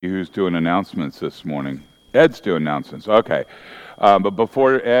Who's doing announcements this morning? Ed's doing announcements. Okay. But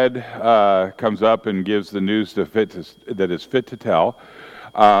before Ed comes up and gives the news that is fit to tell,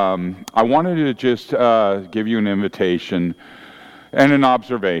 I wanted to just give you an invitation and an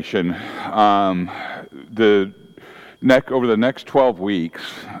observation. Over the next 12 weeks,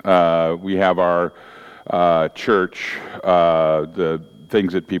 we have our church, the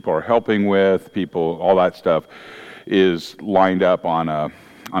things that people are helping with, all that stuff is lined up on a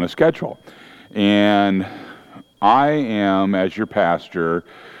schedule. And I am, as your pastor,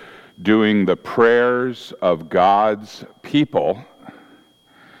 doing the prayers of God's people,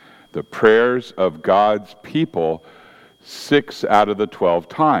 6 out of the 12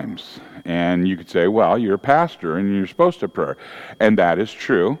 times. And you could say, well, you're a pastor and you're supposed to pray. And that is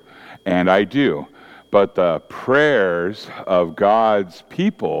true, and I do. But the prayers of God's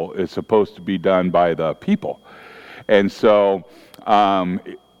people is supposed to be done by the people. And so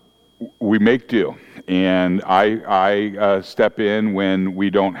we make do, and I step in when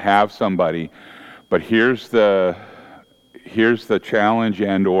we don't have somebody. But here's the challenge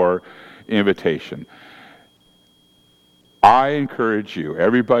and or invitation. I encourage you,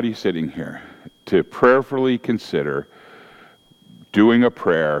 everybody sitting here, to prayerfully consider doing a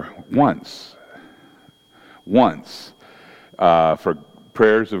prayer once for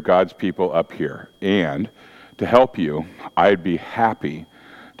prayers of God's people up here. And to help you, I'd be happy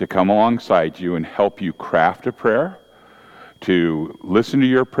to come alongside you and help you craft a prayer, to listen to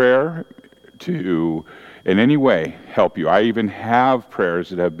your prayer, to in any way help you. I even have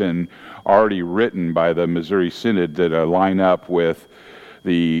prayers that have been already written by the Missouri Synod that line up with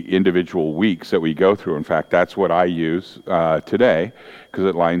the individual weeks that we go through. In fact, that's what I use today, because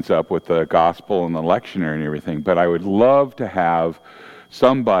it lines up with the gospel and the lectionary and everything. But I would love to have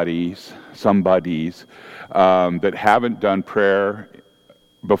somebodies that haven't done prayer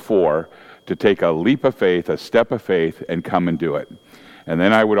before to take a leap of faith, a step of faith, and come and do it. And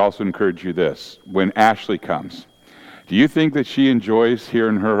then I would also encourage you this: when Ashley comes, do you think that she enjoys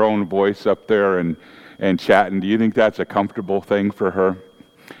hearing her own voice up there and chatting? Do you think that's a comfortable thing for her?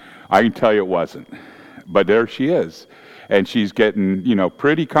 I can tell you it wasn't. But there she is. And she's getting,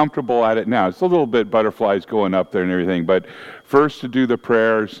 pretty comfortable at it now. It's a little bit butterflies going up there and everything. But first to do the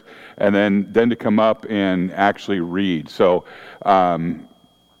prayers, and then to come up and actually read. So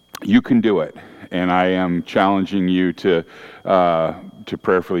you can do it. And I am challenging you to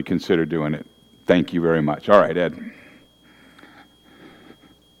prayerfully consider doing it. Thank you very much. All right, Ed.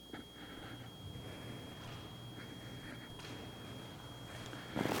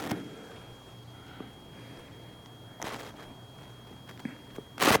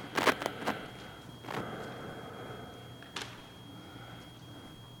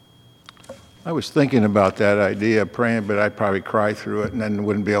 I was thinking about that idea of praying, but I'd probably cry through it and then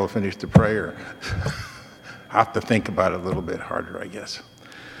wouldn't be able to finish the prayer. I'll have to think about it a little bit harder, I guess.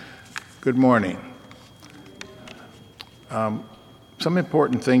 Good morning. Some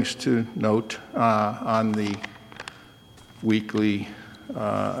important things to note on the weekly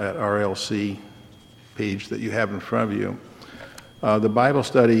at RLC page that you have in front of you. The Bible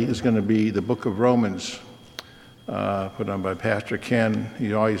study is going to be the book of Romans, put on by Pastor Ken.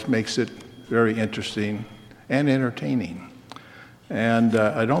 He always makes it very interesting and entertaining. And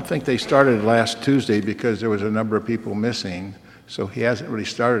I don't think they started last Tuesday because there was a number of people missing. So he hasn't really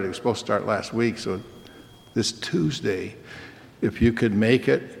started. It was supposed to start last week. So this Tuesday, if you could make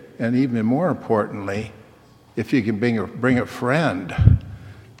it, and even more importantly, if you can bring a friend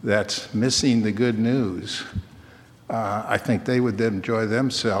that's missing the good news, I think they would enjoy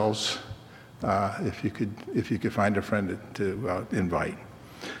themselves if you could find a friend to invite.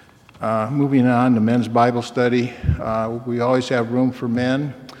 Moving on to men's Bible study, we always have room for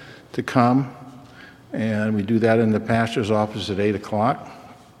men to come, and we do that in the pastor's office at 8 o'clock.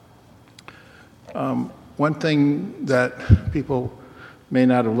 One thing that people may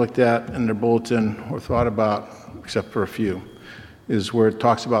not have looked at in their bulletin or thought about, except for a few, is where it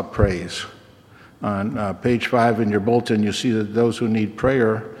talks about praise. On page 5 in your bulletin, you see that those who need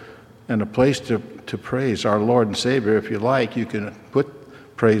prayer and a place to praise our Lord and Savior. If you like, you can put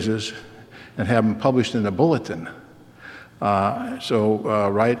praises and have them published in the bulletin. So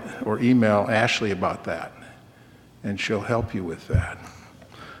write or email Ashley about that, and she'll help you with that.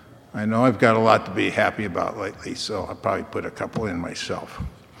 I know I've got a lot to be happy about lately, so I'll probably put a couple in myself.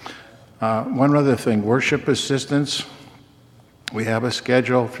 One other thing, worship assistance. We have a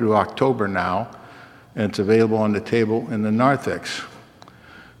schedule through October now, and it's available on the table in the narthex.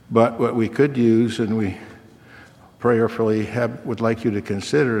 But what we could use, and we prayerfully would like you to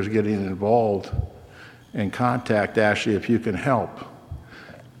consider, is getting involved and contact Ashley if you can help.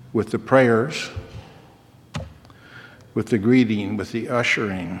 with the prayers, with the greeting, with the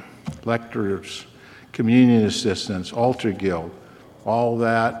ushering, lectors, communion assistants, altar guild. All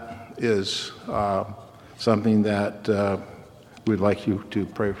that is something that we'd like you to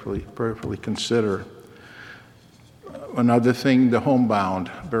prayerfully consider. Another thing, the homebound,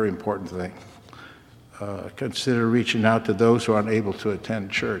 very important thing. Consider reaching out to those who aren't able to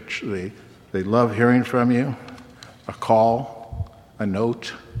attend church. They love hearing from you, a call, a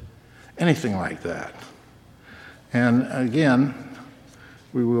note, anything like that. And again,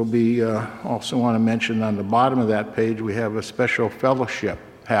 we will be, also want to mention on the bottom of that page, we have a special fellowship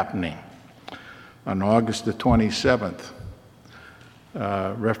happening on August the 27th.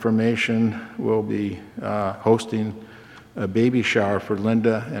 Reformation will be hosting a baby shower for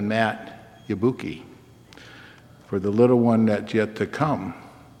Linda and Matt Yabuki. For the little one that's yet to come,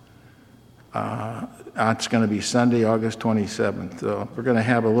 it's going to be Sunday, August 27th. We're going to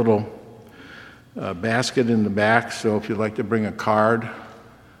have a little basket in the back, so if you'd like to bring a card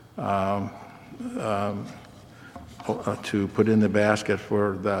to put in the basket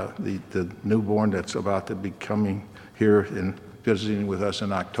for the newborn that's about to be coming here and visiting with us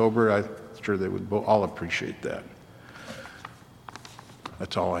in October, I'm sure they would all appreciate that.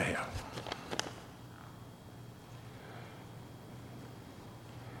 That's all I have.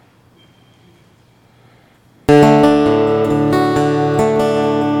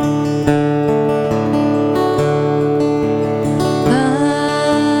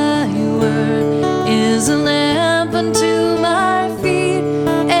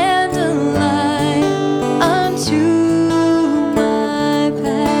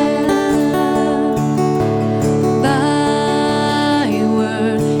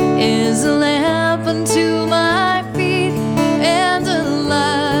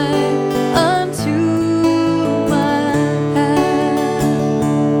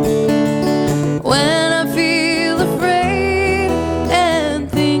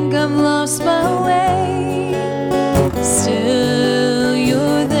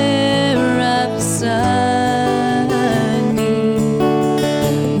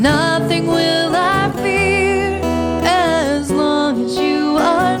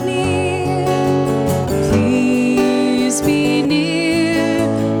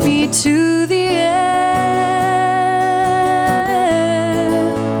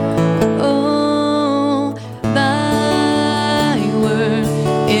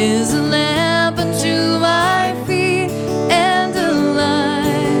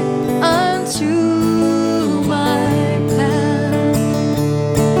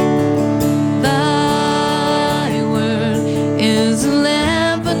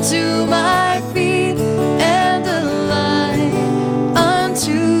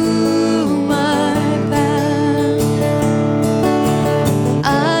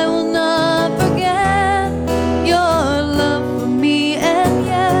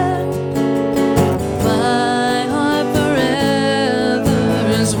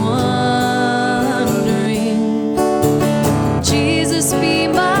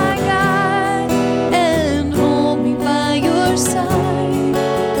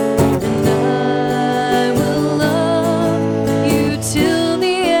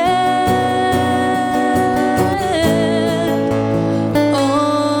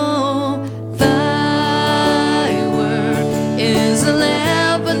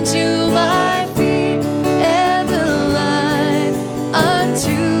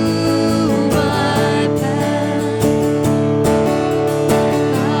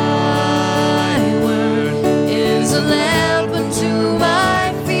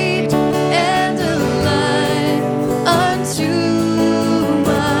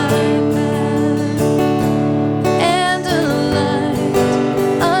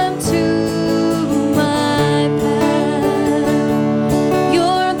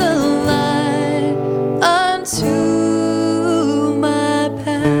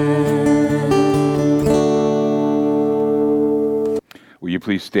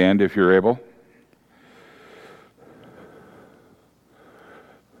 Please stand if you're able.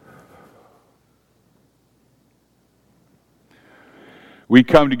 We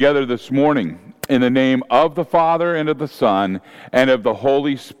come together this morning in the name of the Father, and of the Son, and of the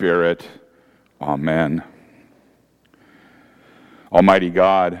Holy Spirit. Amen. Almighty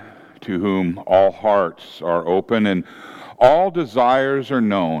God, to whom all hearts are open and all desires are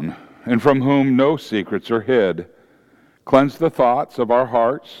known, and from whom no secrets are hid, cleanse the thoughts of our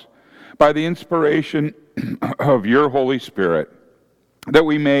hearts by the inspiration of your Holy Spirit, that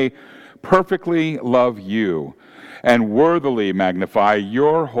we may perfectly love you and worthily magnify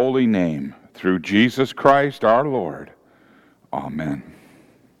your holy name, through Jesus Christ our Lord. Amen.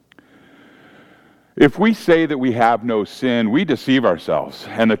 If we say that we have no sin, we deceive ourselves,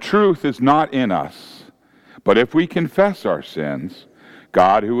 and the truth is not in us. But if we confess our sins,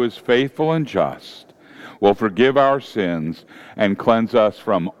 God, who is faithful and just, will forgive our sins and cleanse us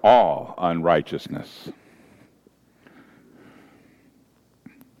from all unrighteousness.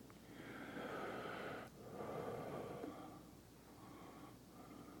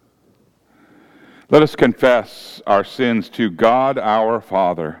 Let us confess our sins to God our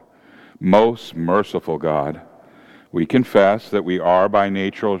Father, most merciful God. We confess that we are by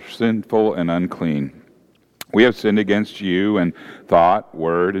nature sinful and unclean. We have sinned against you in thought,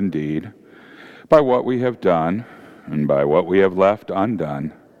 word, and deed, by what we have done and by what we have left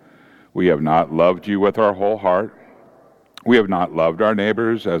undone. We have not loved you with our whole heart. We have not loved our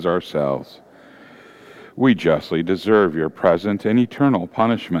neighbors as ourselves. We justly deserve your present and eternal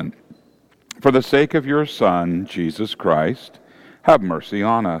punishment. For the sake of your Son, Jesus Christ, have mercy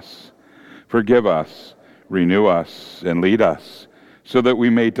on us. Forgive us, renew us, and lead us, so that we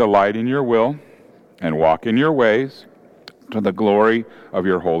may delight in your will and walk in your ways, to the glory of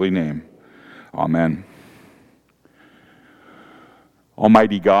your holy name. Amen.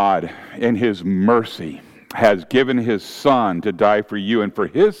 Almighty God, in his mercy, has given his Son to die for you, and for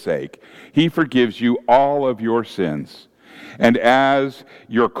his sake, he forgives you all of your sins. And as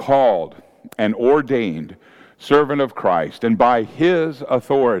you're called and ordained servant of Christ, and by his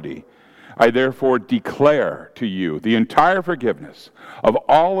authority, I therefore declare to you the entire forgiveness of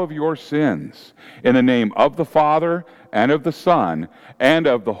all of your sins in the name of the Father and of the Son and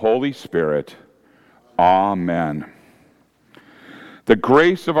of the Holy Spirit. Amen. The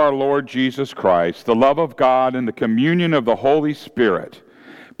grace of our Lord Jesus Christ, the love of God, and the communion of the Holy Spirit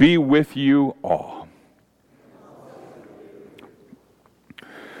be with you all.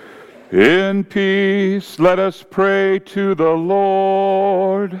 In peace, let us pray to the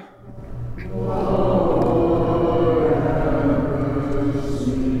Lord. Lord, have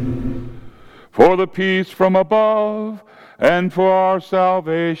mercy. For the peace from above and for our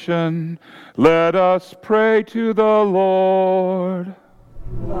salvation, let us pray to the Lord.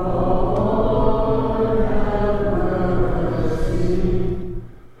 Lord, have mercy.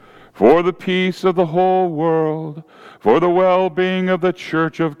 For the peace of the whole world, for the well-being of the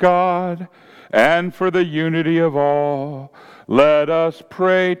Church of God, and for the unity of all, let us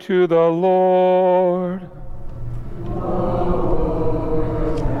pray to the Lord.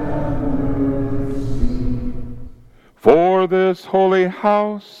 Lord, have mercy. For this holy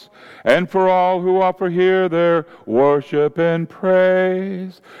house, and for all who offer here their worship and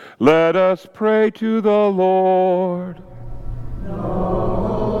praise, let us pray to the Lord.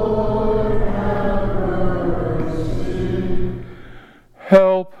 Lord, have mercy.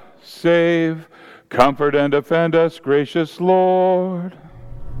 Help, save, comfort, and defend us, gracious Lord.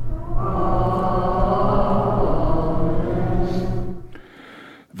 Amen.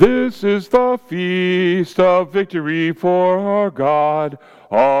 This is the feast of victory for our God.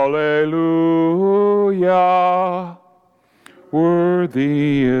 Alleluia.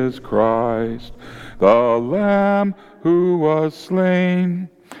 Worthy is Christ, the Lamb who was slain,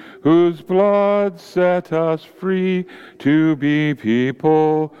 whose blood set us free to be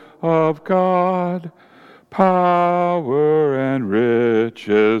people of God. Power and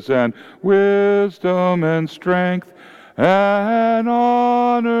riches and wisdom and strength and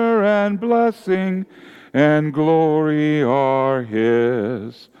honor and blessing and glory are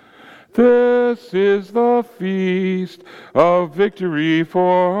his. This is the feast of victory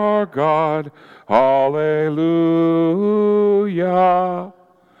for our God. Alleluia.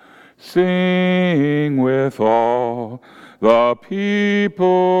 Sing with all the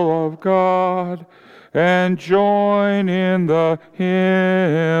people of God, and join in the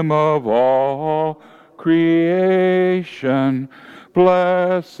hymn of all creation.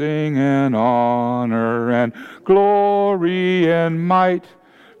 Blessing and honor and glory and might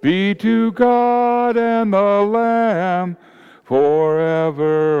be to God and the Lamb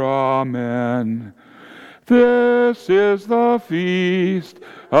forever. Amen. This is the feast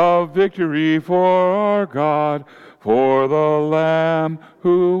of victory for our God, for the Lamb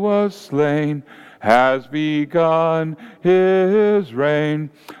who was slain has begun his reign.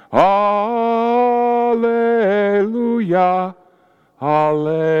 Alleluia,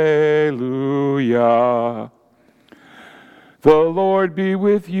 alleluia. The Lord be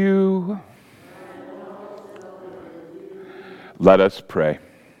with you. Let us pray.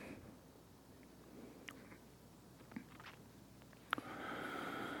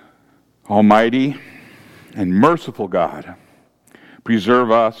 Almighty and merciful God,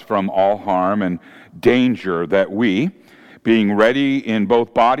 preserve us from all harm and danger, that we, being ready in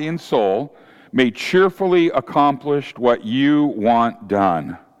both body and soul, may cheerfully accomplish what you want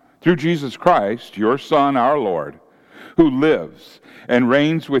done through Jesus Christ, your Son, our Lord, who lives and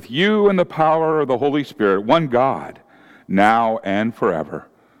reigns with you in the power of the Holy Spirit, one God, now and forever.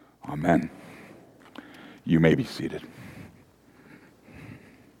 Amen. You may be seated.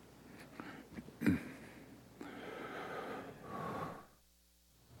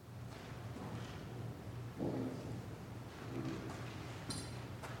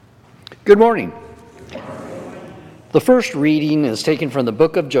 Good morning. The first reading is taken from the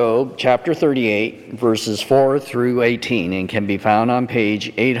book of Job, chapter 38, verses 4 through 18, and can be found on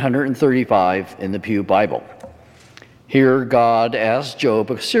page 835 in the Pew Bible. Here, God asks Job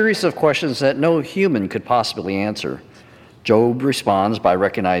a series of questions that no human could possibly answer. Job responds by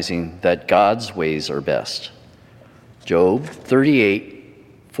recognizing that God's ways are best. Job 38,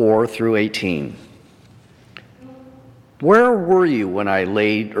 4 through 18. Where were you when I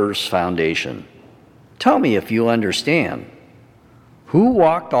laid earth's foundation? Tell me if you understand. Who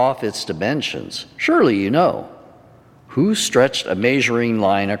walked off its dimensions? Surely you know. Who stretched a measuring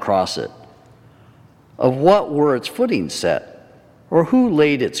line across it? Of what were its footings set? Or who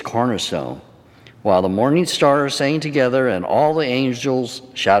laid its cornerstone? While the morning stars sang together and all the angels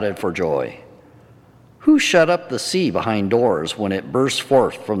shouted for joy. Who shut up the sea behind doors when it burst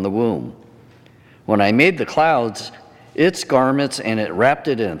forth from the womb? When I made the clouds, its garments, and it wrapped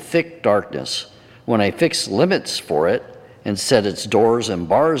it in thick darkness, when I fixed limits for it and set its doors and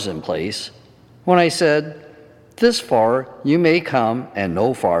bars in place, when I said, this far you may come and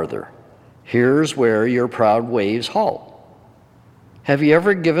no farther. Here's where your proud waves halt. Have you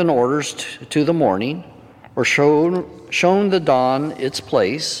ever given orders to the morning, or shown the dawn its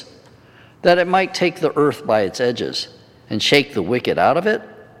place, that it might take the earth by its edges and shake the wicked out of it?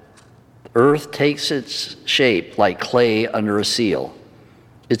 Earth takes its shape like clay under a seal.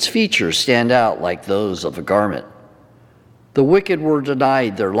 Its features stand out like those of a garment. The wicked were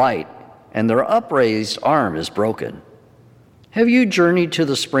denied their light, and their upraised arm is broken. Have you journeyed to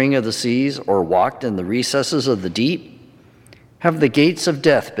the spring of the seas, or walked in the recesses of the deep? Have the gates of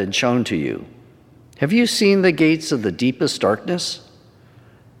death been shown to you? Have you seen the gates of the deepest darkness?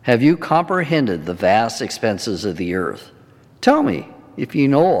 Have you comprehended the vast expanses of the earth? Tell me, if you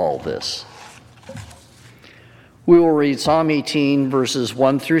know all this. We will read Psalm 18, verses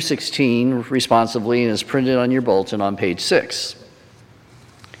 1 through 16 responsively, and is printed on your bulletin on page 6.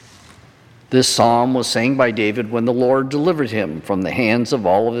 This psalm was sang by David when the Lord delivered him from the hands of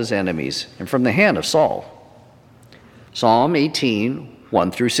all of his enemies and from the hand of Saul. Psalm 18,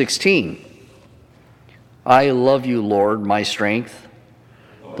 1 through 16. I love you, Lord, my strength.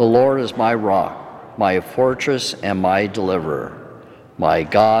 The Lord is my rock, my fortress, and my deliverer. My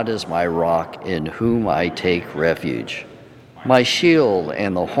God is my rock, in whom I take refuge, my shield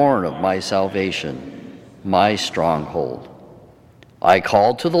and the horn of my salvation, my stronghold. I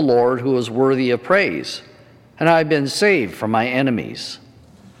called to the Lord, who is worthy of praise, and I have been saved from my enemies.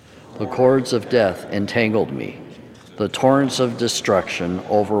 The cords of death entangled me. The torrents of destruction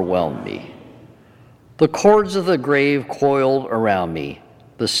overwhelmed me. The cords of the grave coiled around me.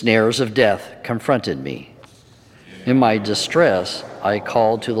 The snares of death confronted me. In my distress, I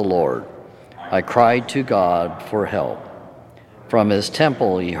called to the Lord. I cried to God for help. From his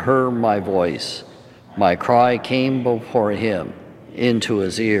temple he heard my voice. My cry came before him into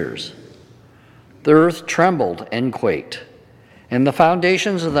his ears. The earth trembled and quaked, and the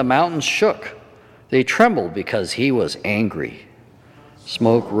foundations of the mountains shook. They trembled because he was angry.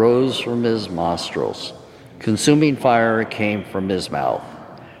 Smoke rose from his nostrils. Consuming fire came from his mouth.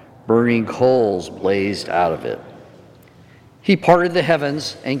 Burning coals blazed out of it. He parted the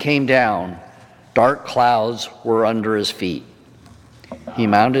heavens and came down. Dark clouds were under his feet. He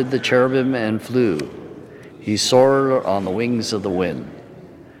mounted the cherubim and flew. He soared on the wings of the wind.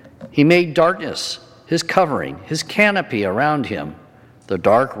 He made darkness his covering, his canopy around him, the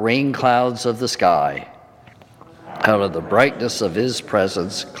dark rain clouds of the sky. Out of the brightness of his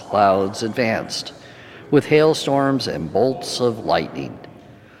presence, clouds advanced, with hailstorms and bolts of lightning.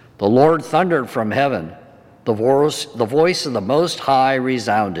 The Lord thundered from heaven. The voice of the Most High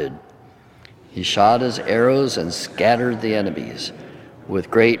resounded. He shot his arrows and scattered the enemies.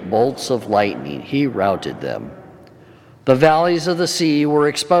 With great bolts of lightning, he routed them. The valleys of the sea were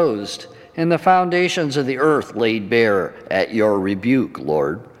exposed, and the foundations of the earth laid bare at your rebuke,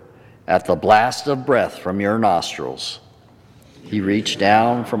 Lord, at the blast of breath from your nostrils. He reached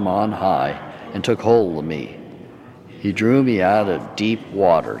down from on high and took hold of me. He drew me out of deep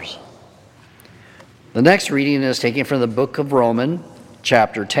waters. The next reading is taken from the book of Romans,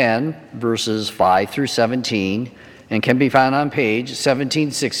 chapter 10, verses 5 through 17, and can be found on page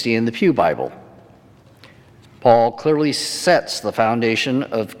 1760 in the Pew Bible. Paul clearly sets the foundation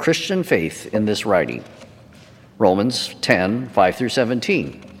of Christian faith in this writing. Romans 10, 5 through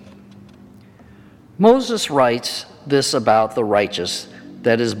 17. Moses writes this about the righteous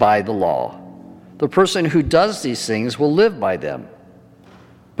that is by the law. The person who does these things will live by them.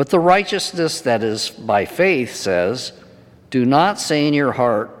 But the righteousness that is by faith says, do not say in your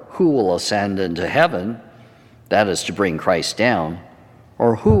heart, who will ascend into heaven, that is to bring Christ down,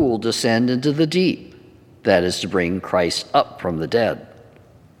 or who will descend into the deep, that is to bring Christ up from the dead.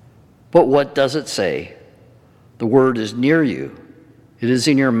 But what does it say? The word is near you. It is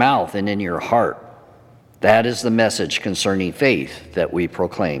in your mouth and in your heart. That is the message concerning faith that we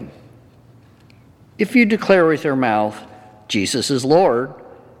proclaim. If you declare with your mouth, Jesus is Lord,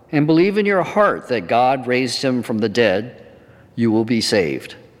 and believe in your heart that God raised him from the dead, you will be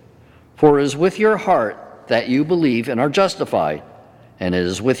saved. For it is with your heart that you believe and are justified, and it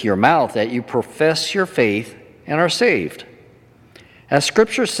is with your mouth that you profess your faith and are saved. As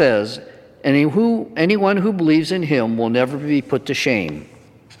Scripture says, anyone who believes in him will never be put to shame.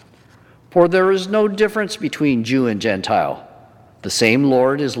 For there is no difference between Jew and Gentile. The same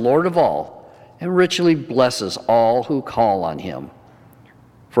Lord is Lord of all, and richly blesses all who call on him.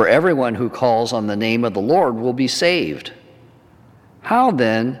 For everyone who calls on the name of the Lord will be saved. How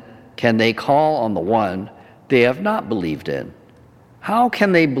then can they call on the one they have not believed in? How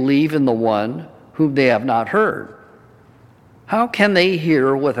can they believe in the one whom they have not heard? How can they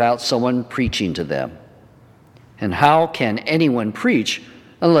hear without someone preaching to them? And how can anyone preach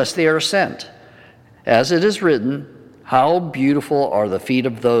unless they are sent? As it is written, how beautiful are the feet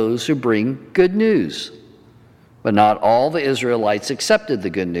of those who bring good news. But not all the Israelites accepted the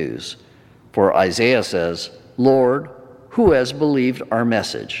good news. For Isaiah says, Lord, who has believed our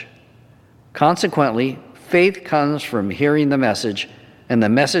message? Consequently, faith comes from hearing the message, and the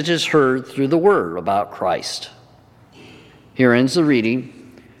message is heard through the word about Christ. Here ends the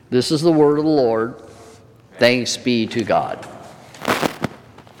reading. This is the word of the Lord. Thanks be to God.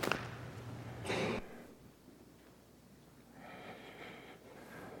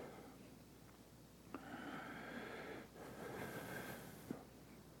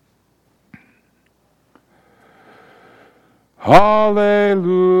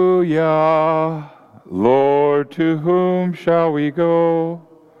 Hallelujah, Lord, to whom shall we go?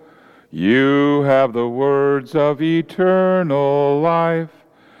 You have the words of eternal life.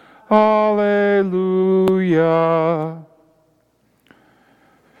 Hallelujah.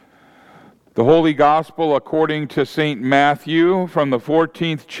 The Holy Gospel according to St. Matthew from the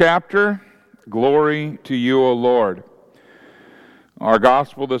 14th chapter. Glory to you, O Lord. Our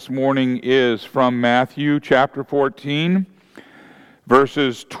Gospel this morning is from Matthew chapter 14,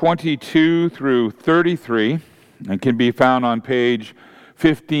 verses 22 through 33, and can be found on page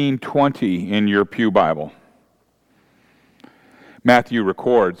 1520 in your Pew Bible. Matthew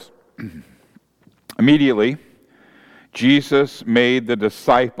records, immediately, Jesus made the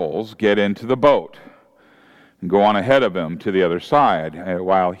disciples get into the boat and go on ahead of him to the other side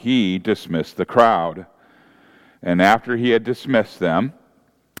while he dismissed the crowd. And after he had dismissed them,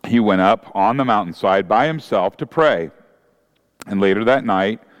 he went up on the mountainside by himself to pray. And later that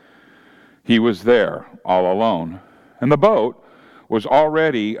night, he was there all alone. And the boat was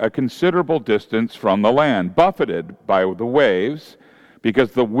already a considerable distance from the land, buffeted by the waves,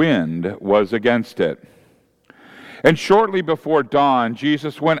 because the wind was against it. And shortly before dawn,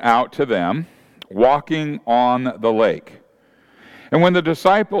 Jesus went out to them, walking on the lake. And when the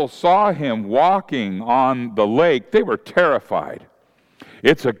disciples saw him walking on the lake, they were terrified.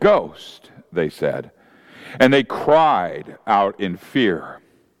 "It's a ghost," they said. And they cried out in fear.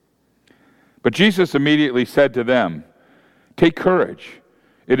 But Jesus immediately said to them, "Take courage,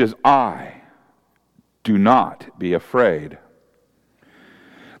 it is I. Do not be afraid."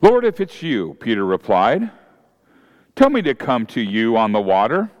 "Lord, if it's you," Peter replied, "tell me to come to you on the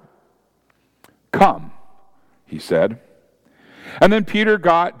water." "Come," he said. And then Peter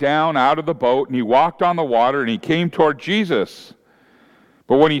got down out of the boat, and he walked on the water, and he came toward Jesus.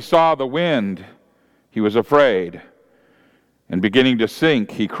 But when he saw the wind, he was afraid, and beginning to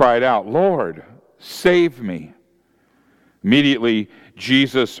sink, he cried out, "Lord, save me." Immediately,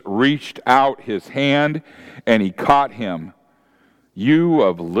 Jesus reached out his hand, and he caught him. "You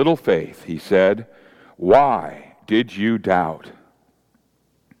of little faith," he said, "why did you doubt?"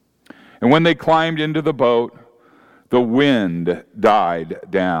 And when they climbed into the boat, the wind died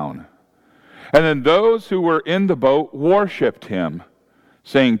down. And then those who were in the boat worshipped him,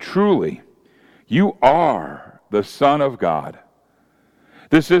 saying, "Truly, you are the Son of God."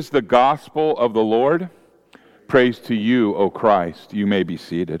 This is the gospel of the Lord. Praise to you, O Christ. You may be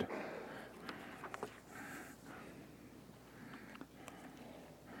seated.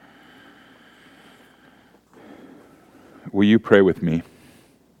 will you pray with me?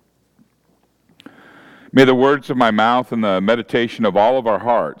 May the words of my mouth and the meditation of all of our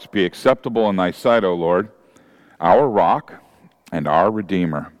hearts be acceptable in thy sight, O Lord, our rock and our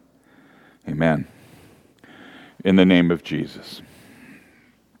Redeemer. Amen. In the name of Jesus.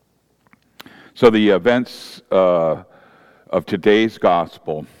 So the events of today's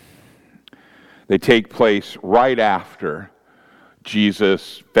gospel, they take place right after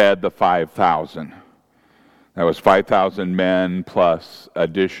Jesus fed the 5,000. That was 5,000 men plus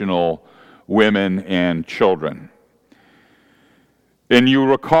additional women and children. And you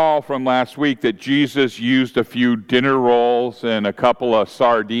recall from last week that Jesus used a few dinner rolls and a couple of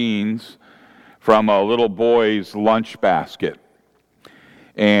sardines from a little boy's lunch basket.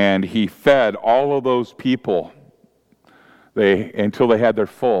 And he fed all of those people until they had their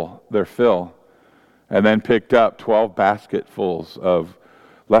fill, and then picked up 12 basketfuls of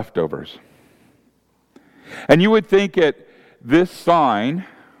leftovers. And you would think at this sign,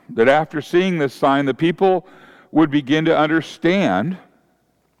 that after seeing this sign, the people would begin to understand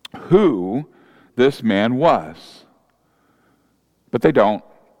who this man was. But they don't.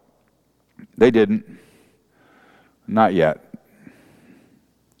 They didn't. Not yet.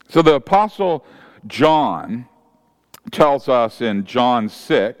 So the Apostle John tells us in John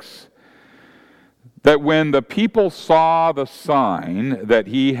 6 that when the people saw the sign that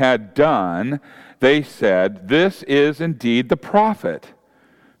he had done, they said, "This is indeed the prophet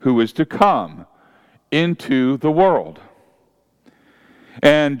who is to come into the world."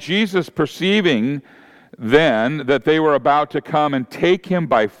 And Jesus, perceiving then that they were about to come and take him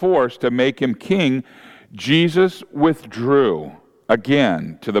by force to make him king, Jesus withdrew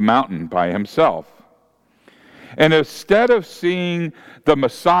again to the mountain by himself. And instead of seeing the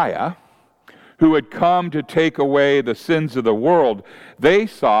Messiah, who had come to take away the sins of the world, they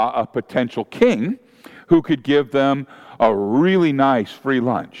saw a potential king who could give them a really nice free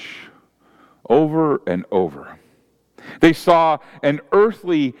lunch over and over. They saw an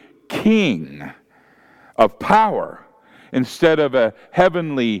earthly king of power instead of a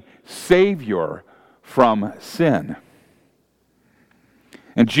heavenly Savior from sin.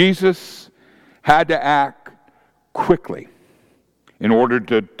 And Jesus had to act quickly in order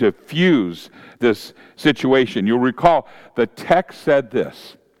to diffuse this situation. You'll recall the text said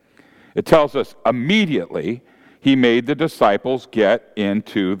this. It tells us immediately he made the disciples get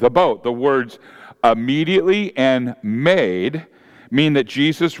into the boat. The words immediately and made mean that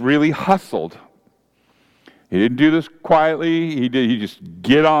Jesus really hustled. He didn't do this quietly. He just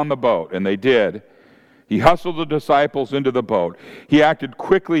get on the boat, and they did. He hustled the disciples into the boat. He acted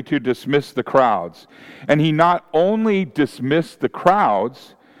quickly to dismiss the crowds. And he not only dismissed the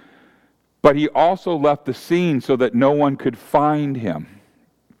crowds, but he also left the scene so that no one could find him.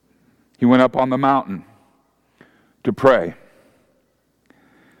 He went up on the mountain to pray.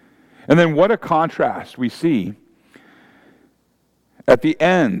 And then what a contrast we see at the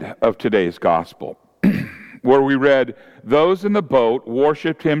end of today's gospel, where we read, "Those in the boat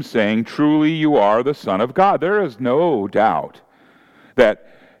worshipped him, saying, 'Truly you are the Son of God.'" There is no doubt that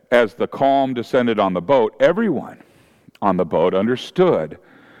as the calm descended on the boat, everyone on the boat understood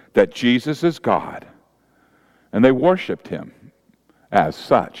that Jesus is God, and they worshipped him as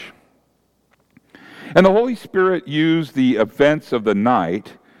such. And the Holy Spirit used the events of the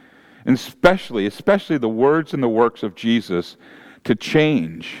night, and especially the words and the works of Jesus, to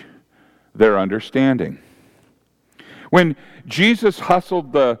change their understanding. When Jesus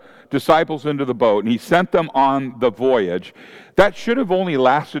hustled the disciples into the boat and he sent them on the voyage, that should have only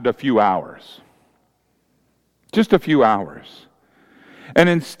lasted a few hours. Just a few hours. And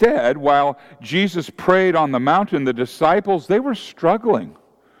instead, while Jesus prayed on the mountain, the disciples, they were struggling.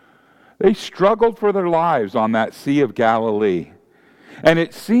 They struggled for their lives on that Sea of Galilee. And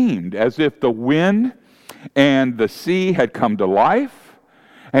it seemed as if the wind and the sea had come to life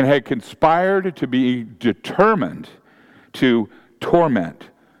and had conspired to be determined to torment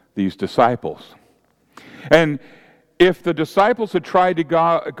these disciples. And if the disciples had tried to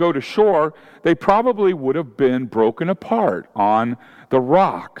go to shore, they probably would have been broken apart on the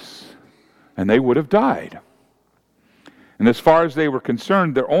rocks, and they would have died. And as far as they were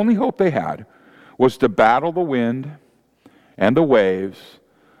concerned, their only hope they had was to battle the wind and the waves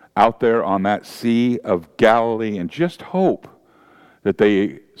out there on that Sea of Galilee and just hope that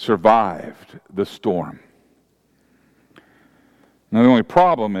they survived the storm. Now, the only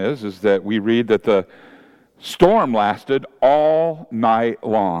problem is that we read that the storm lasted all night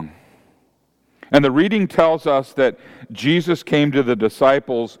long. And the reading tells us that Jesus came to the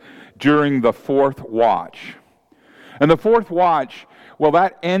disciples during the fourth watch. And the fourth watch, well,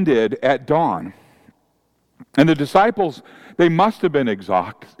 that ended at dawn. And the disciples, they must have been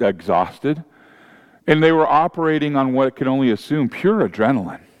exhausted, and they were operating on what it could only assume pure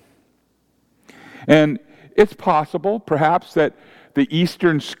adrenaline. And it's possible, perhaps, that the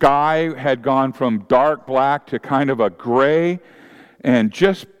eastern sky had gone from dark black to kind of a gray, and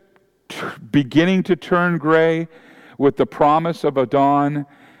just beginning to turn gray with the promise of a dawn.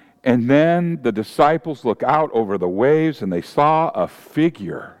 And then the disciples look out over the waves and they saw a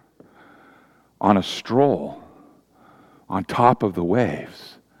figure on a stroll on top of the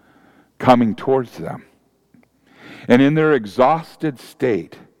waves coming towards them. And in their exhausted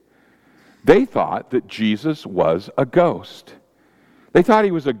state, they thought that Jesus was a ghost. They thought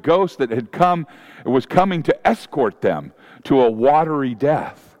he was a ghost that was coming to escort them to a watery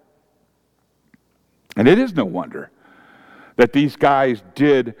death. And it is no wonder that these guys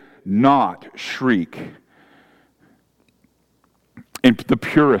did not shriek in the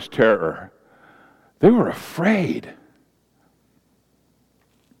purest terror. They were afraid.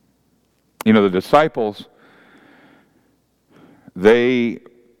 You know, the disciples, they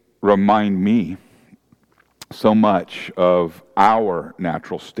remind me so much of our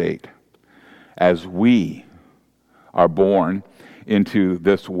natural state as we are born into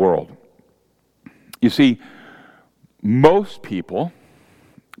this world. You see, most people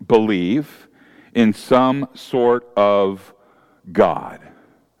believe in some sort of God,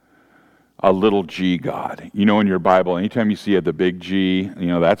 a little g God. You know, in your Bible, anytime you see the big G,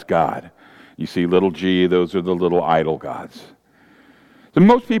 that's God. You see little g, those are the little idol gods. So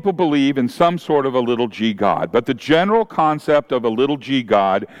most people believe in some sort of a little g God, but the general concept of a little g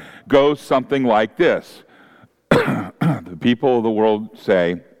God goes something like this. The people of the world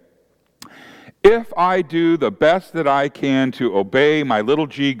say, if I do the best that I can to obey my little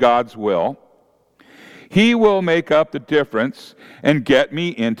g God's will, he will make up the difference and get me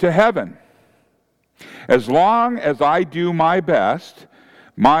into heaven. As long as I do my best,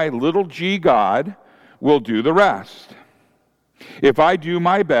 my little g God will do the rest. If I do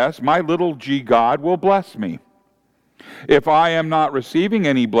my best, my little g God will bless me. If I am not receiving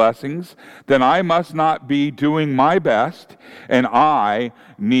any blessings, then I must not be doing my best, and I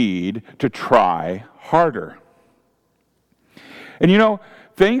need to try harder. And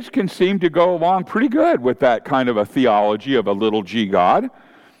things can seem to go along pretty good with that kind of a theology of a little g God.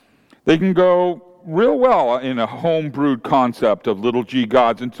 They can go real well in a home-brewed concept of little g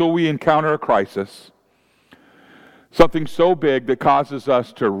gods until we encounter a crisis. Something so big that causes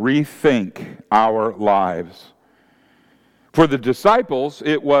us to rethink our lives. For the disciples,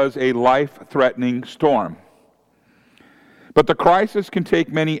 it was a life-threatening storm. But the crisis can take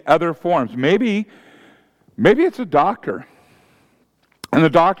many other forms. Maybe it's a doctor. And the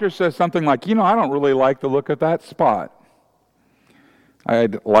doctor says something like, I don't really like the look of that spot.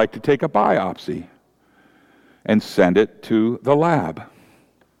 I'd like to take a biopsy and send it to the lab.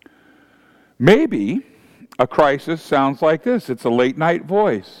 Maybe a crisis sounds like this. It's a late-night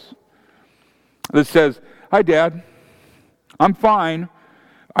voice that says, hi, Dad. I'm fine.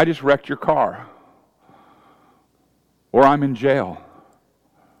 I just wrecked your car. Or I'm in jail.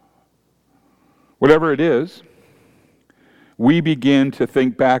 Whatever it is, we begin to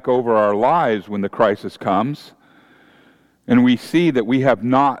think back over our lives when the crisis comes, and we see that we have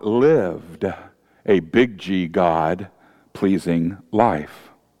not lived a big G God-pleasing life.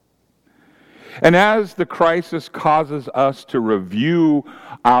 And as the crisis causes us to review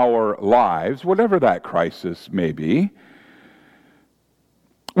our lives, whatever that crisis may be,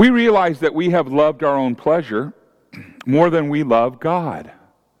 we realize that we have loved our own pleasure more than we love God.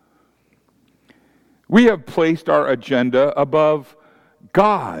 We have placed our agenda above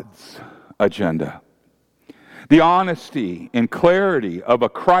God's agenda. The honesty and clarity of a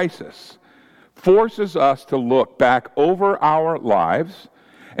crisis forces us to look back over our lives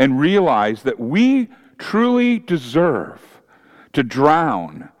and realize that we truly deserve to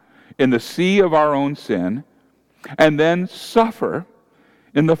drown in the sea of our own sin and then suffer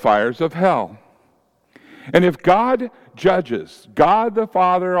in the fires of hell. And if God judges, God the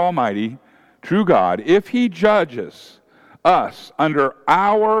Father Almighty, true God, if he judges us under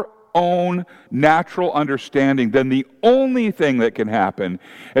our own natural understanding, then the only thing that can happen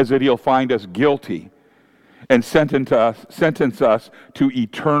is that he'll find us guilty and sentence us to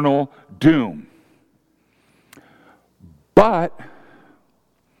eternal doom. But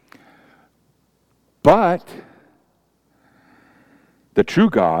the true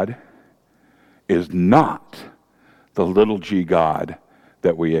God is not the little g God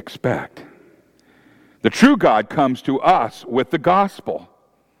that we expect. The true God comes to us with the gospel.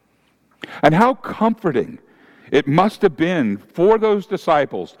 And how comforting it must have been for those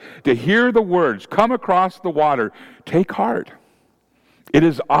disciples to hear the words come across the water, "Take heart. It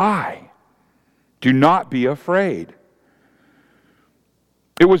is I. Do not be afraid."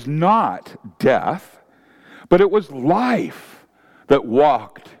 It was not death, but it was life that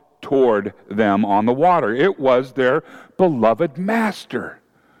walked toward them on the water. It was their beloved Master,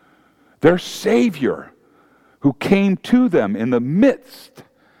 their Savior, who came to them in the midst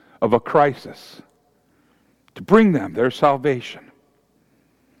of a crisis to bring them their salvation.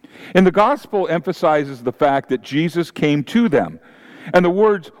 And the gospel emphasizes the fact that Jesus came to them. And the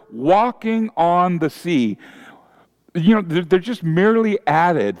words walking on the sea, they're just merely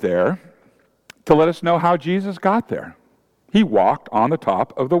added there to let us know how Jesus got there. He walked on the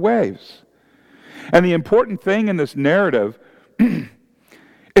top of the waves. And the important thing in this narrative,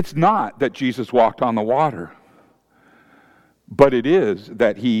 it's not that Jesus walked on the water, but it is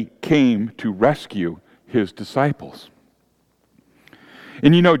that he came to rescue his disciples.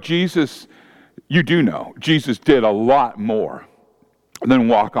 And Jesus did a lot more than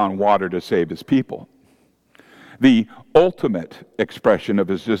walk on water to save his people. The ultimate expression of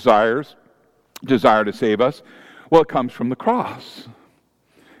his desire to save us, well, it comes from the cross.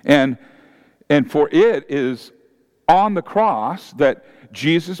 And for it is on the cross that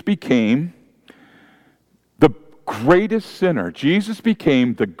Jesus became the greatest sinner. Jesus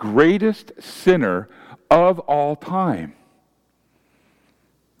became the greatest sinner of all time.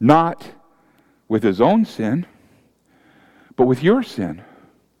 Not with his own sin, but with your sin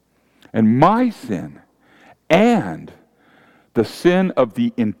and my sin and the sin of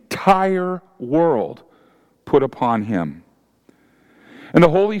the entire world put upon him. And the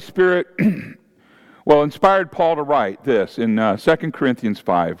Holy Spirit, inspired Paul to write this in 2 Corinthians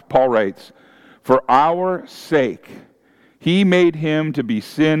 5. Paul writes, "For our sake he made him to be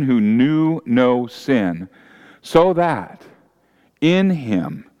sin who knew no sin, so that in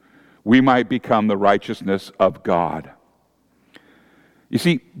him we might become the righteousness of God." You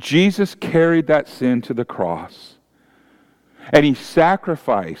see, Jesus carried that sin to the cross, and he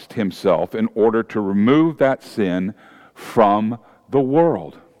sacrificed himself in order to remove that sin from the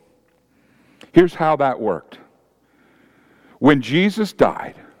world. Here's how that worked. When Jesus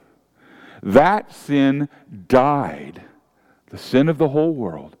died, that sin died. The sin of the whole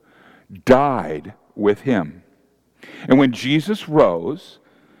world died with him. And when Jesus rose,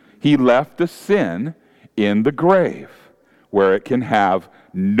 he left the sin in the grave, where it can have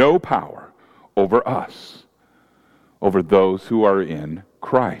no power over us, over those who are in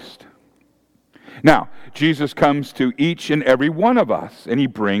Christ. Now, Jesus comes to each and every one of us, and he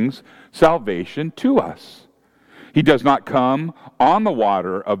brings salvation to us. He does not come on the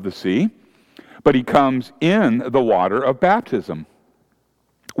water of the sea, but he comes in the water of baptism.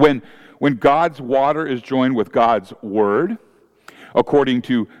 When God's water is joined with God's word, according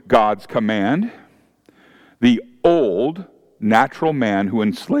to God's command, the old natural man who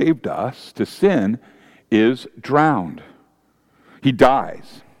enslaved us to sin is drowned. He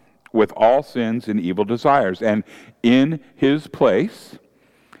dies with all sins and evil desires, and in his place,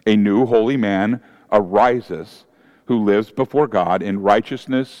 a new holy man arises who lives before God in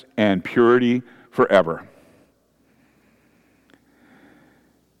righteousness and purity forever.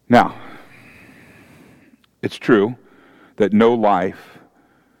 Now, it's true that no life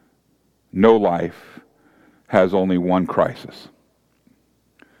has only one crisis.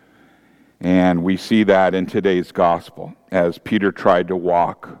 And we see that in today's gospel as Peter tried to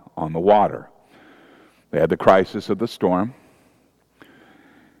walk on the water. They had the crisis of the storm.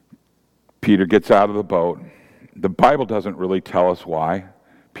 Peter gets out of the boat. The Bible doesn't really tell us why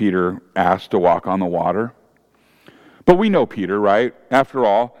Peter asked to walk on the water. But we know Peter, right? After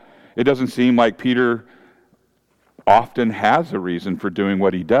all, it doesn't seem like Peter often has a reason for doing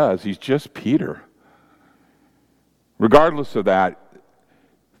what he does. He's just Peter. Regardless of that,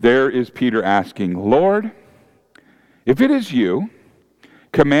 there is Peter asking, "Lord, if it is you,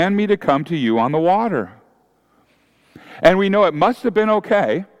 command me to come to you on the water." And we know it must have been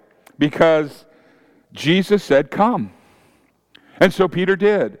okay because Jesus said, "Come." And so Peter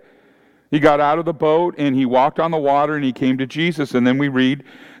did. He got out of the boat and he walked on the water and he came to Jesus. And then we read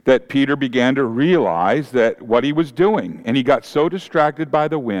that Peter began to realize that what he was doing. And he got so distracted by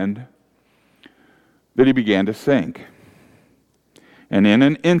the wind that he began to sink. And in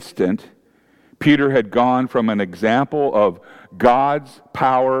an instant, Peter had gone from an example of God's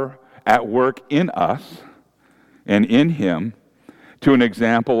power at work in us and in him to an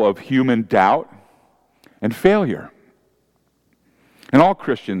example of human doubt and failure. And all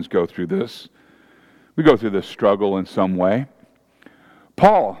Christians go through this. We go through this struggle in some way.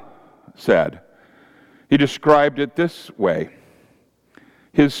 Paul said, He described it this way,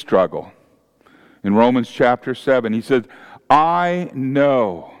 his struggle. In Romans chapter 7, he said, I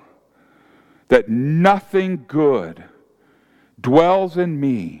know that nothing good dwells in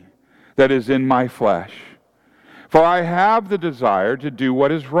me that is in my flesh. For I have the desire to do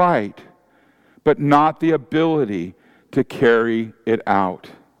what is right, but not the ability to carry it out.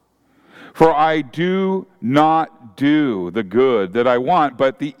 For I do not do the good that I want,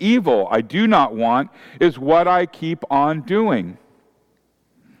 but the evil I do not want is what I keep on doing.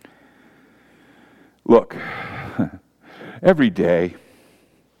 Look, every day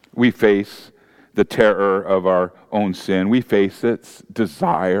we face the terror of our own sin. We face its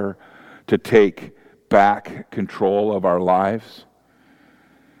desire to take back control of our lives.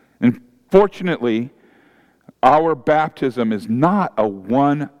 And fortunately, our baptism is not a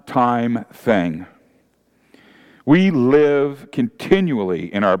one-time thing. We live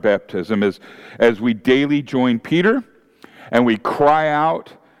continually in our baptism as we daily join Peter and we cry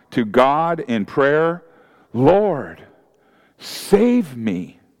out to God in prayer, Lord, save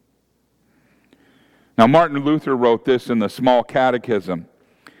me. Now, Martin Luther wrote this in the Small Catechism.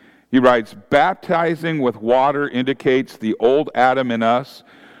 He writes, baptizing with water indicates the old Adam in us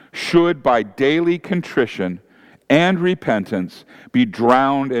should by daily contrition and repentance be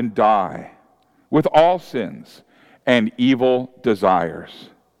drowned and die with all sins and evil desires,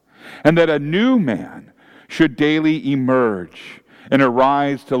 and that a new man should daily emerge and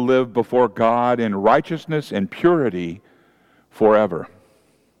arise to live before God in righteousness and purity forever.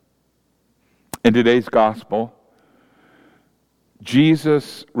 In today's gospel,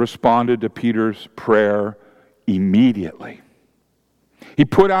 Jesus responded to Peter's prayer immediately. He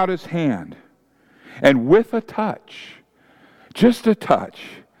put out his hand, and with a touch, just a touch,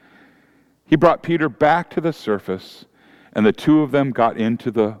 he brought Peter back to the surface, and the two of them got into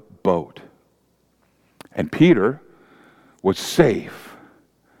the boat. And Peter was safe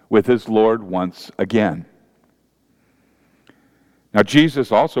with his Lord once again. Now, Jesus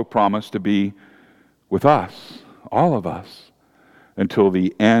also promised to be with us, all of us, until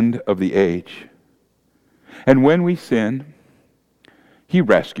the end of the age. And when we sin, he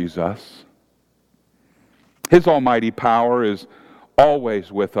rescues us. His almighty power is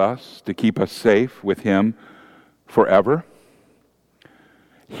always with us to keep us safe with him forever.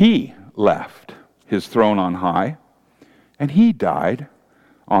 He left his throne on high, and he died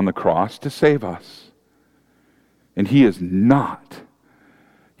on the cross to save us. And he is not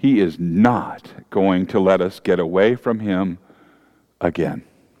going to let us get away from him again.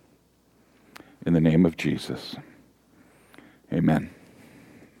 In the name of Jesus, amen.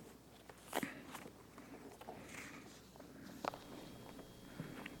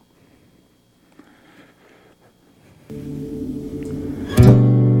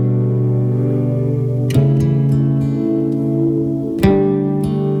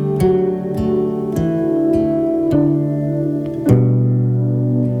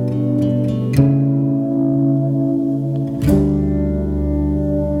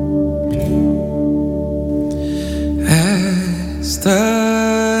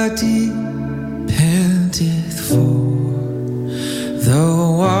 The deep panteth for the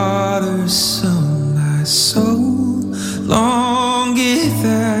waters, so my soul longeth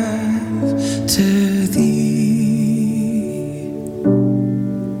after thee.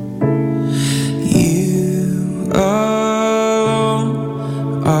 You alone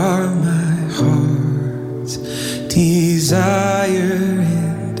are my heart's desire,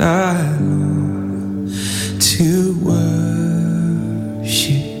 and I long to worship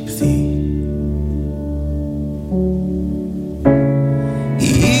thee.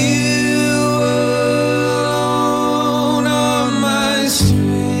 You alone are my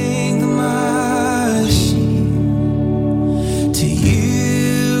strength, my shield. To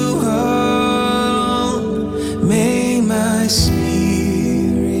you alone may my spirit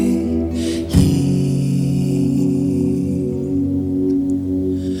yield.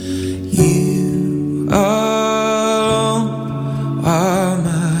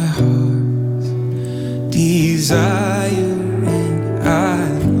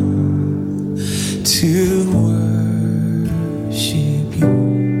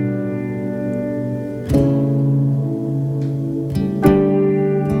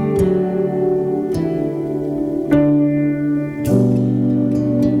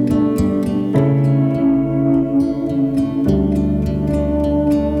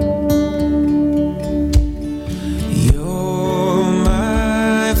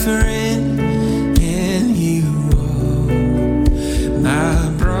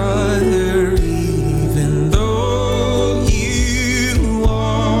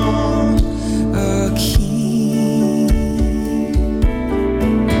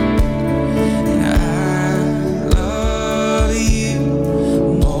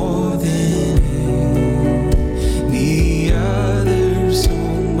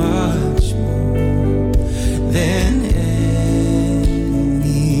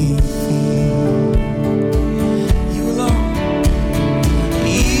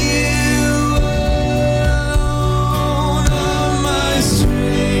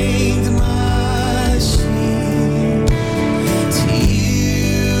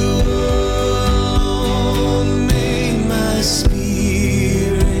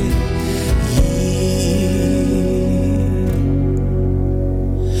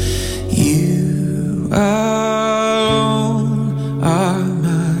 alone are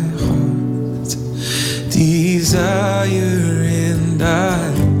my heart's desire, and I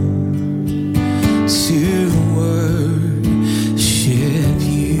long to worship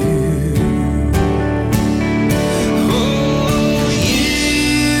you. Oh,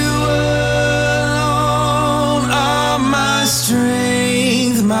 you alone are my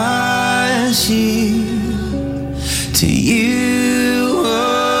strength, my shield. To you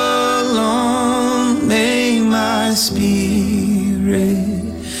alone may my spirit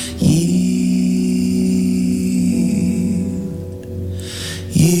yield.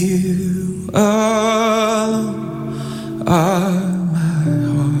 You alone are my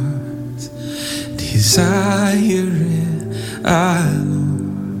heart's desire, and I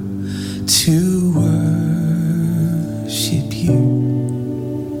long to worship you.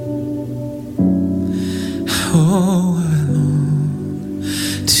 Oh, I long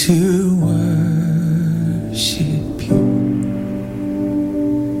to worship you.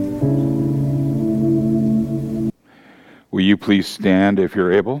 Will you please stand if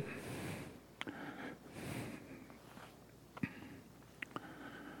you're able?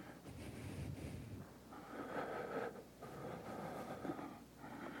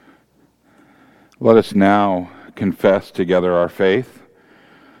 Let us now confess together our faith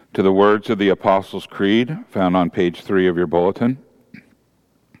to the words of the Apostles' Creed, found on page 3 of your bulletin.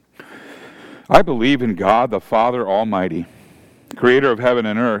 I believe in God, the Father Almighty, creator of heaven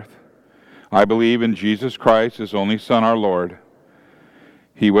and earth. I believe in Jesus Christ, his only Son, our Lord.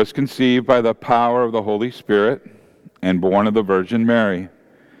 He was conceived by the power of the Holy Spirit and born of the Virgin Mary.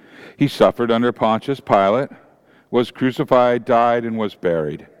 He suffered under Pontius Pilate, was crucified, died, and was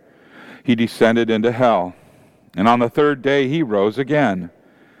buried. He descended into hell, and on the third day he rose again.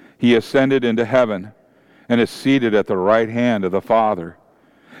 He ascended into heaven and is seated at the right hand of the Father.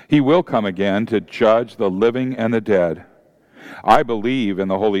 He will come again to judge the living and the dead. I believe in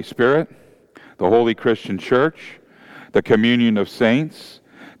the Holy Spirit, the holy Christian Church, the communion of saints,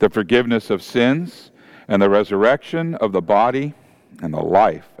 the forgiveness of sins, and the resurrection of the body, and the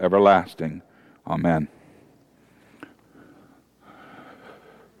life everlasting. Amen.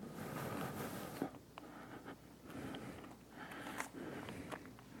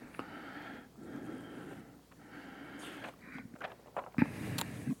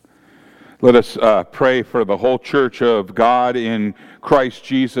 Let us pray for the whole church of God in Christ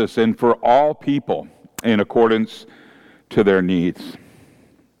Jesus and for all people in accordance to their needs.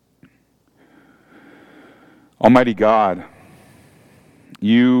 Almighty God,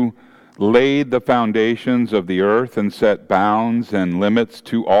 you laid the foundations of the earth and set bounds and limits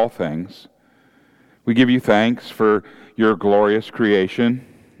to all things. We give you thanks for your glorious creation,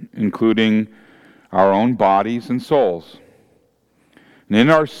 including our own bodies and souls. And in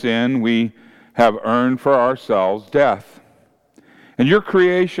our sin, we have earned for ourselves death. And your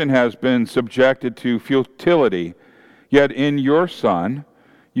creation has been subjected to futility, yet in your Son,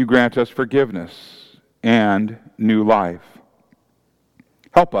 you grant us forgiveness and new life.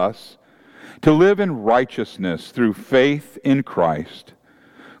 Help us to live in righteousness through faith in Christ.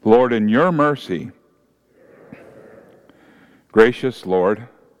 Lord, in your mercy, gracious Lord,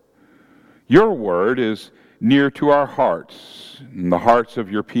 your word is near to our hearts and the hearts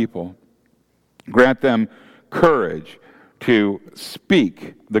of your people. Grant them courage to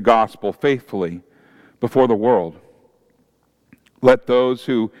speak the gospel faithfully before the world. Let those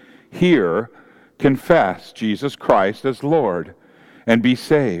who hear confess Jesus Christ as Lord and be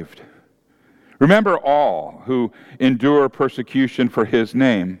saved. Remember all who endure persecution for his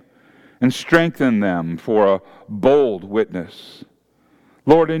name and strengthen them for a bold witness.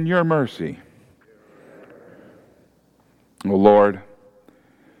 Lord, in your mercy, O Lord,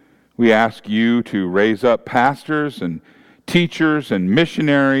 we ask you to raise up pastors and teachers and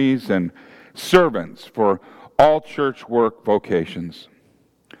missionaries and servants for all church work vocations.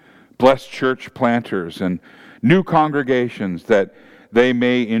 Bless church planters and new congregations that they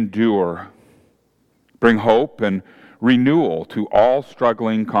may endure. Bring hope and renewal to all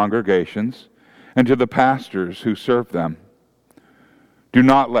struggling congregations and to the pastors who serve them. Do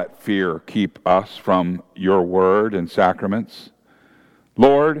not let fear keep us from your word and sacraments.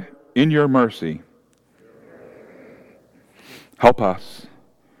 Lord, in your mercy, help us.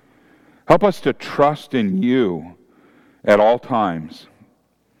 Help us to trust in you at all times,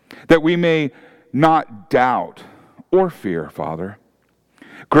 that we may not doubt or fear, Father.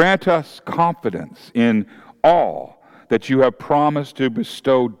 Grant us confidence in all that you have promised to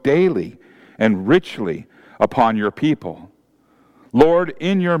bestow daily and richly upon your people. Lord,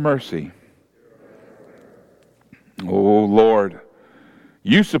 in your mercy. O Lord,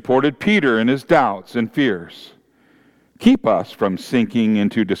 You supported Peter in his doubts and fears. Keep us from sinking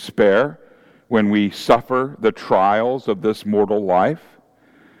into despair when we suffer the trials of this mortal life.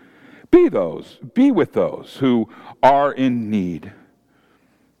 Be with those who are in need,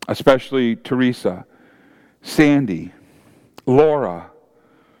 especially Teresa, Sandy, Laura,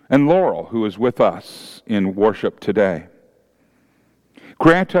 and Laurel, who is with us in worship today.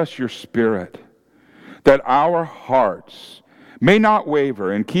 Grant us your Spirit, that our hearts may not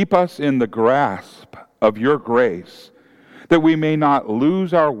waver, and keep us in the grasp of your grace, that we may not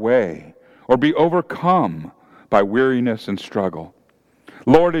lose our way or be overcome by weariness and struggle.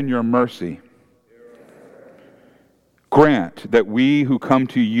 Lord, in your mercy, grant that we who come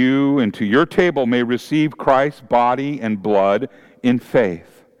to you and to your table may receive Christ's body and blood in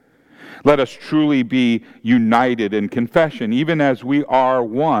faith. Let us truly be united in confession, even as we are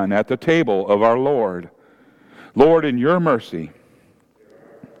one at the table of our Lord. Lord, in your mercy,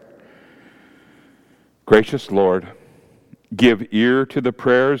 gracious Lord, give ear to the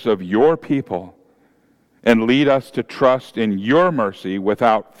prayers of your people and lead us to trust in your mercy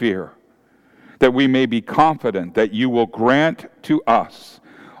without fear, that we may be confident that you will grant to us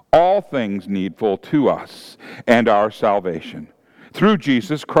all things needful to us and our salvation, through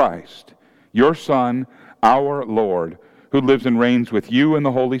Jesus Christ, your Son, our Lord, who lives and reigns with you in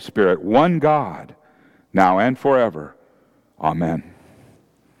the Holy Spirit, one God, now and forever. Amen.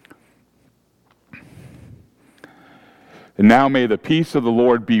 And now may the peace of the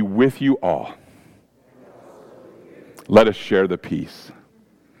Lord be with you all. Let us share the peace.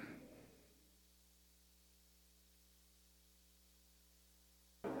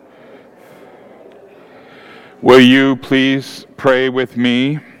 Will you please pray with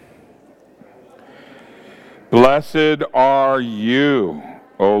me? Blessed are you,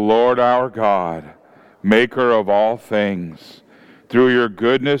 O Lord our God, maker of all things. Through your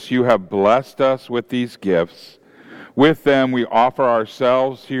goodness you have blessed us with these gifts. With them we offer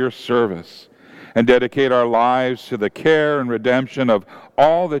ourselves to your service and dedicate our lives to the care and redemption of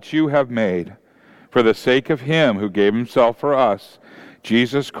all that you have made, for the sake of him who gave himself for us,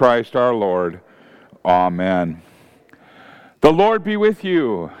 Jesus Christ our Lord. Amen. The Lord be with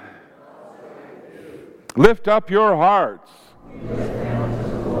you. Lift up your hearts.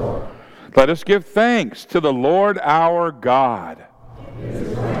 Let us give thanks to the Lord our God.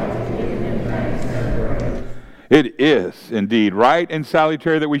 It is indeed right and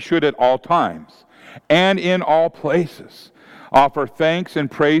salutary that we should at all times and in all places offer thanks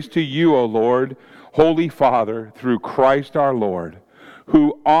and praise to you, O Lord, Holy Father, through Christ our Lord,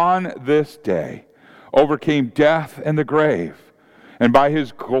 who on this day overcame death and the grave, and by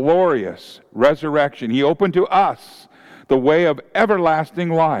his glorious resurrection he opened to us the way of everlasting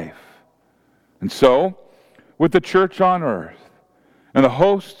life. And so, with the church on earth and the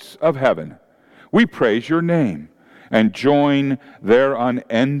hosts of heaven, we praise your name and join their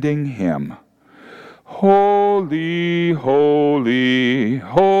unending hymn. Holy, holy,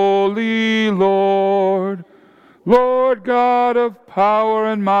 holy Lord, Lord God of power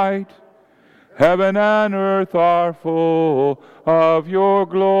and might, heaven and earth are full of your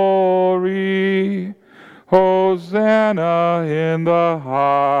glory. Hosanna in the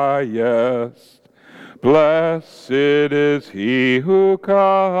highest. Blessed is he who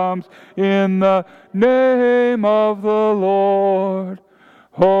comes in the name of the Lord.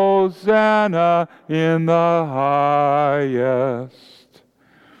 Hosanna in the highest.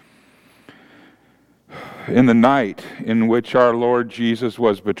 In the night in which our Lord Jesus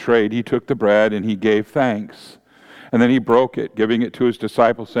was betrayed, he took the bread and he gave thanks. And then he broke it, giving it to his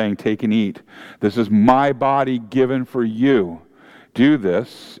disciples, saying, "Take and eat. This is my body given for you. Do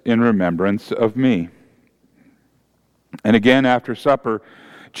this in remembrance of me." And again, after supper,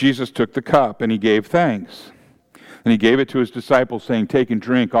 Jesus took the cup and he gave thanks. And he gave it to his disciples, saying, "Take and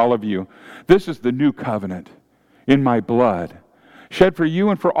drink, all of you. This is the new covenant in my blood, shed for you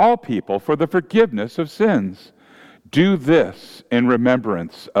and for all people for the forgiveness of sins. Do this in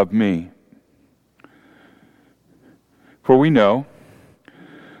remembrance of me." For we know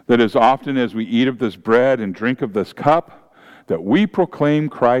that as often as we eat of this bread and drink of this cup, that we proclaim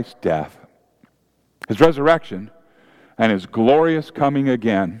Christ's death, his resurrection, and his glorious coming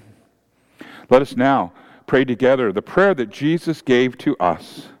again. Let us now pray together the prayer that Jesus gave to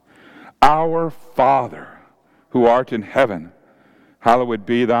us. Our Father, who art in heaven, hallowed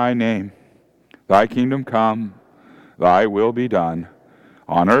be thy name. Thy kingdom come, thy will be done,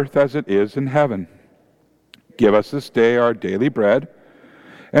 on earth as it is in heaven. Give us this day our daily bread,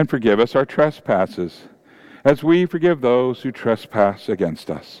 and forgive us our trespasses, as we forgive those who trespass against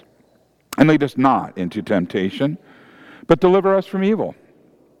us. And lead us not into temptation, but deliver us from evil.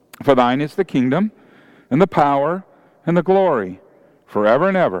 For thine is the kingdom, and the power, and the glory, forever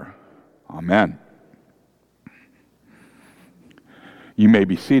and ever. Amen. You may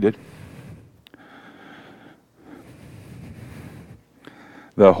be seated.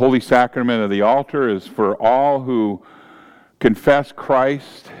 The holy sacrament of the altar is for all who confess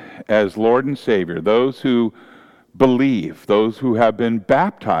Christ as Lord and Savior, those who believe, those who have been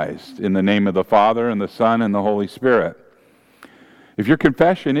baptized in the name of the Father and the Son and the Holy Spirit. If your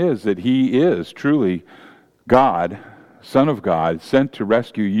confession is that He is truly God, Son of God, sent to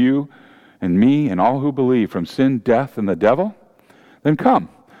rescue you and me and all who believe from sin, death, and the devil, then come.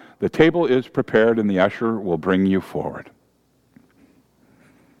 The table is prepared and the usher will bring you forward.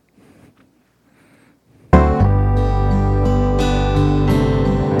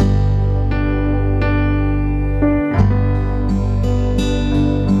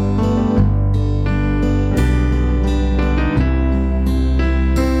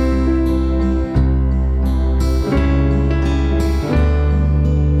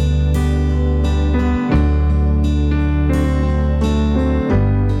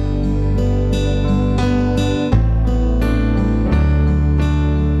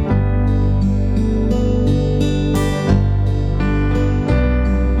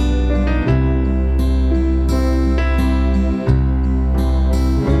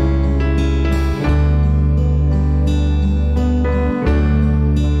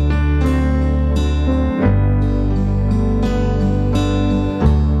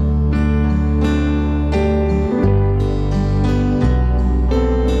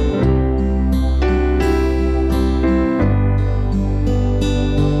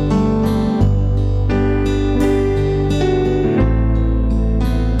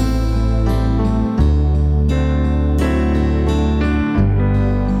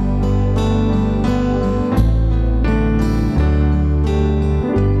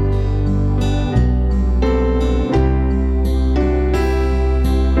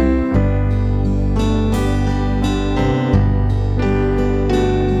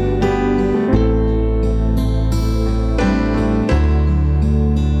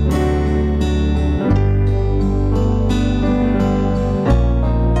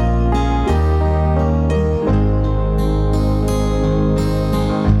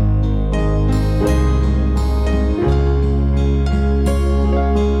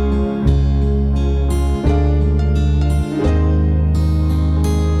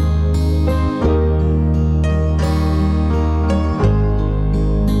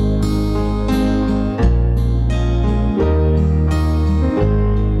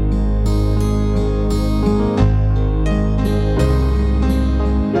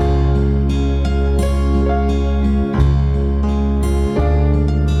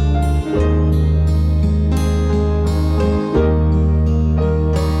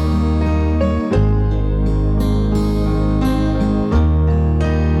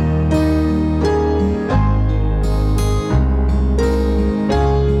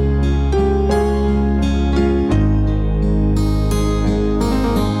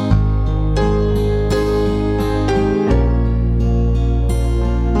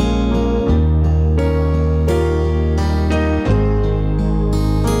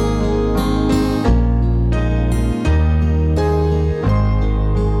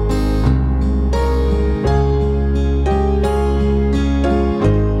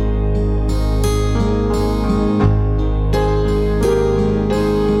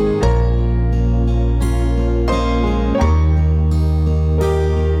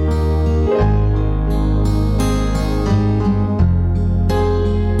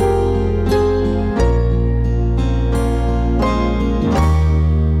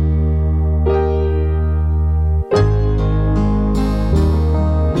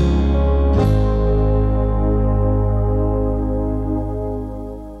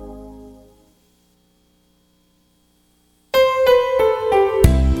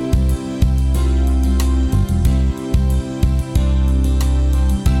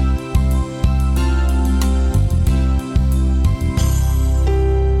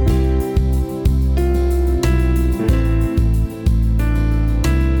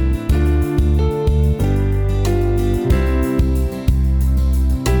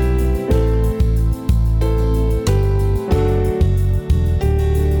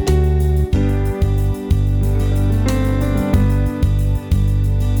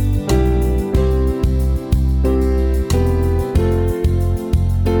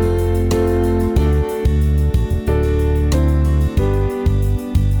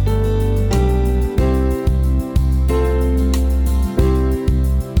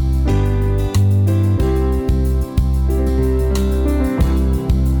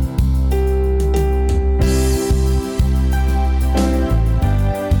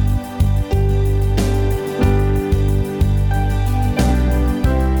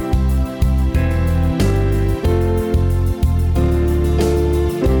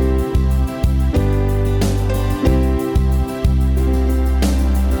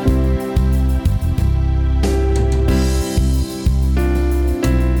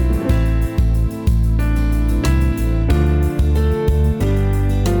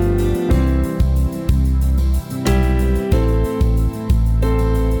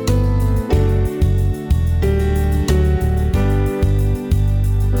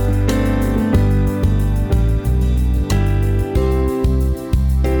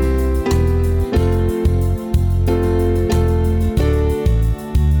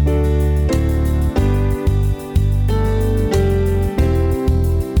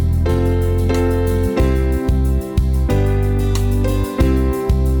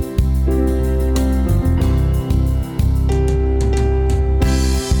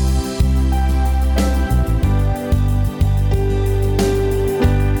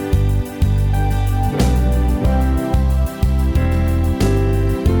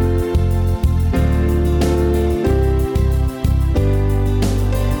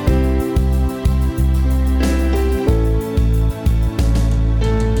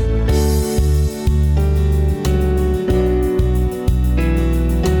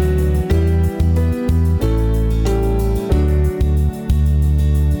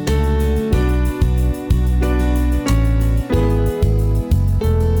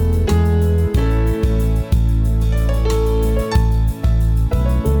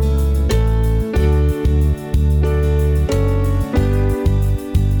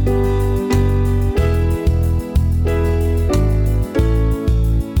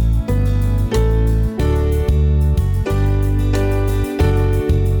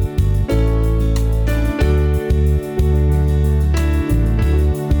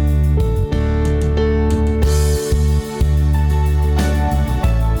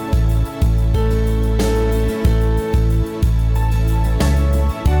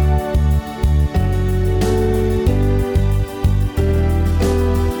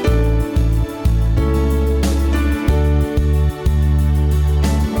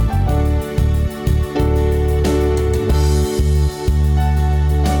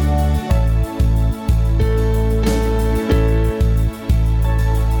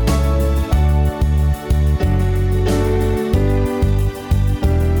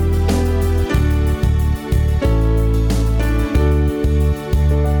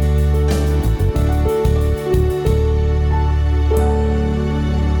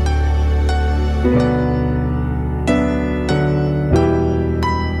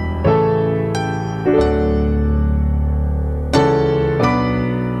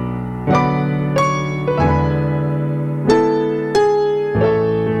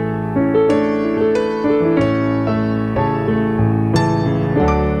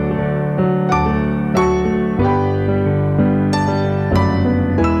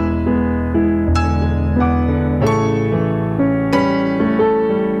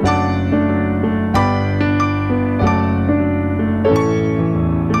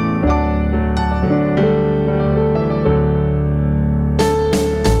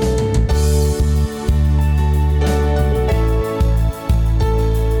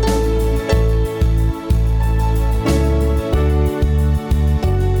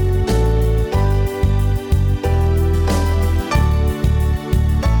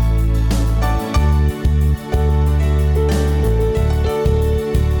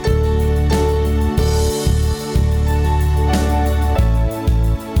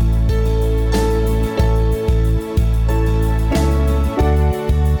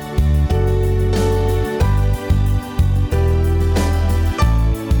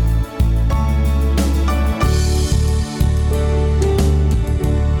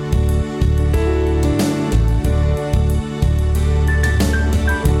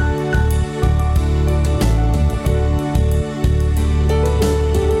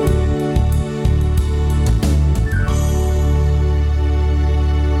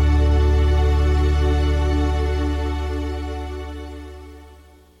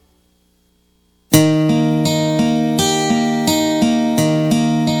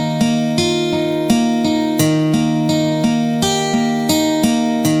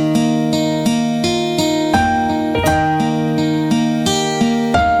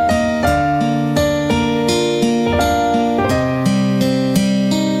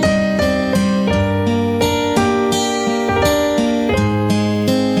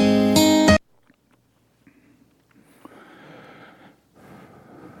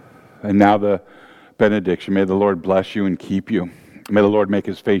 And now the benediction. May the Lord bless you and keep you. May the Lord make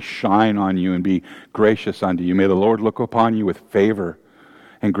his face shine on you and be gracious unto you. May the Lord look upon you with favor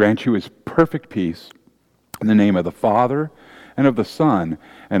and grant you his perfect peace. In the name of the Father, and of the Son,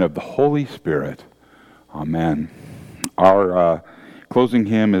 and of the Holy Spirit. Amen. Our closing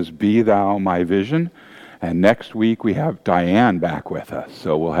hymn is Be Thou My Vision. And next week we have Diane back with us.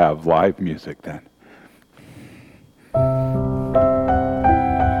 So we'll have live music then.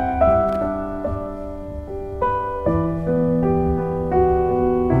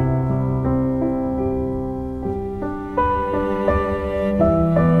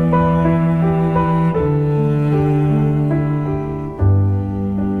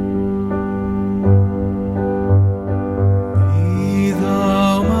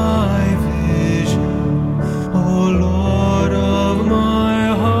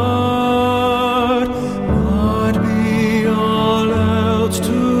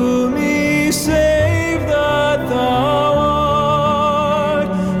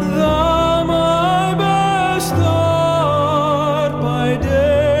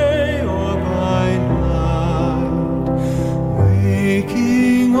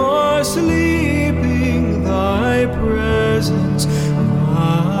 Waking or sleeping, thy presence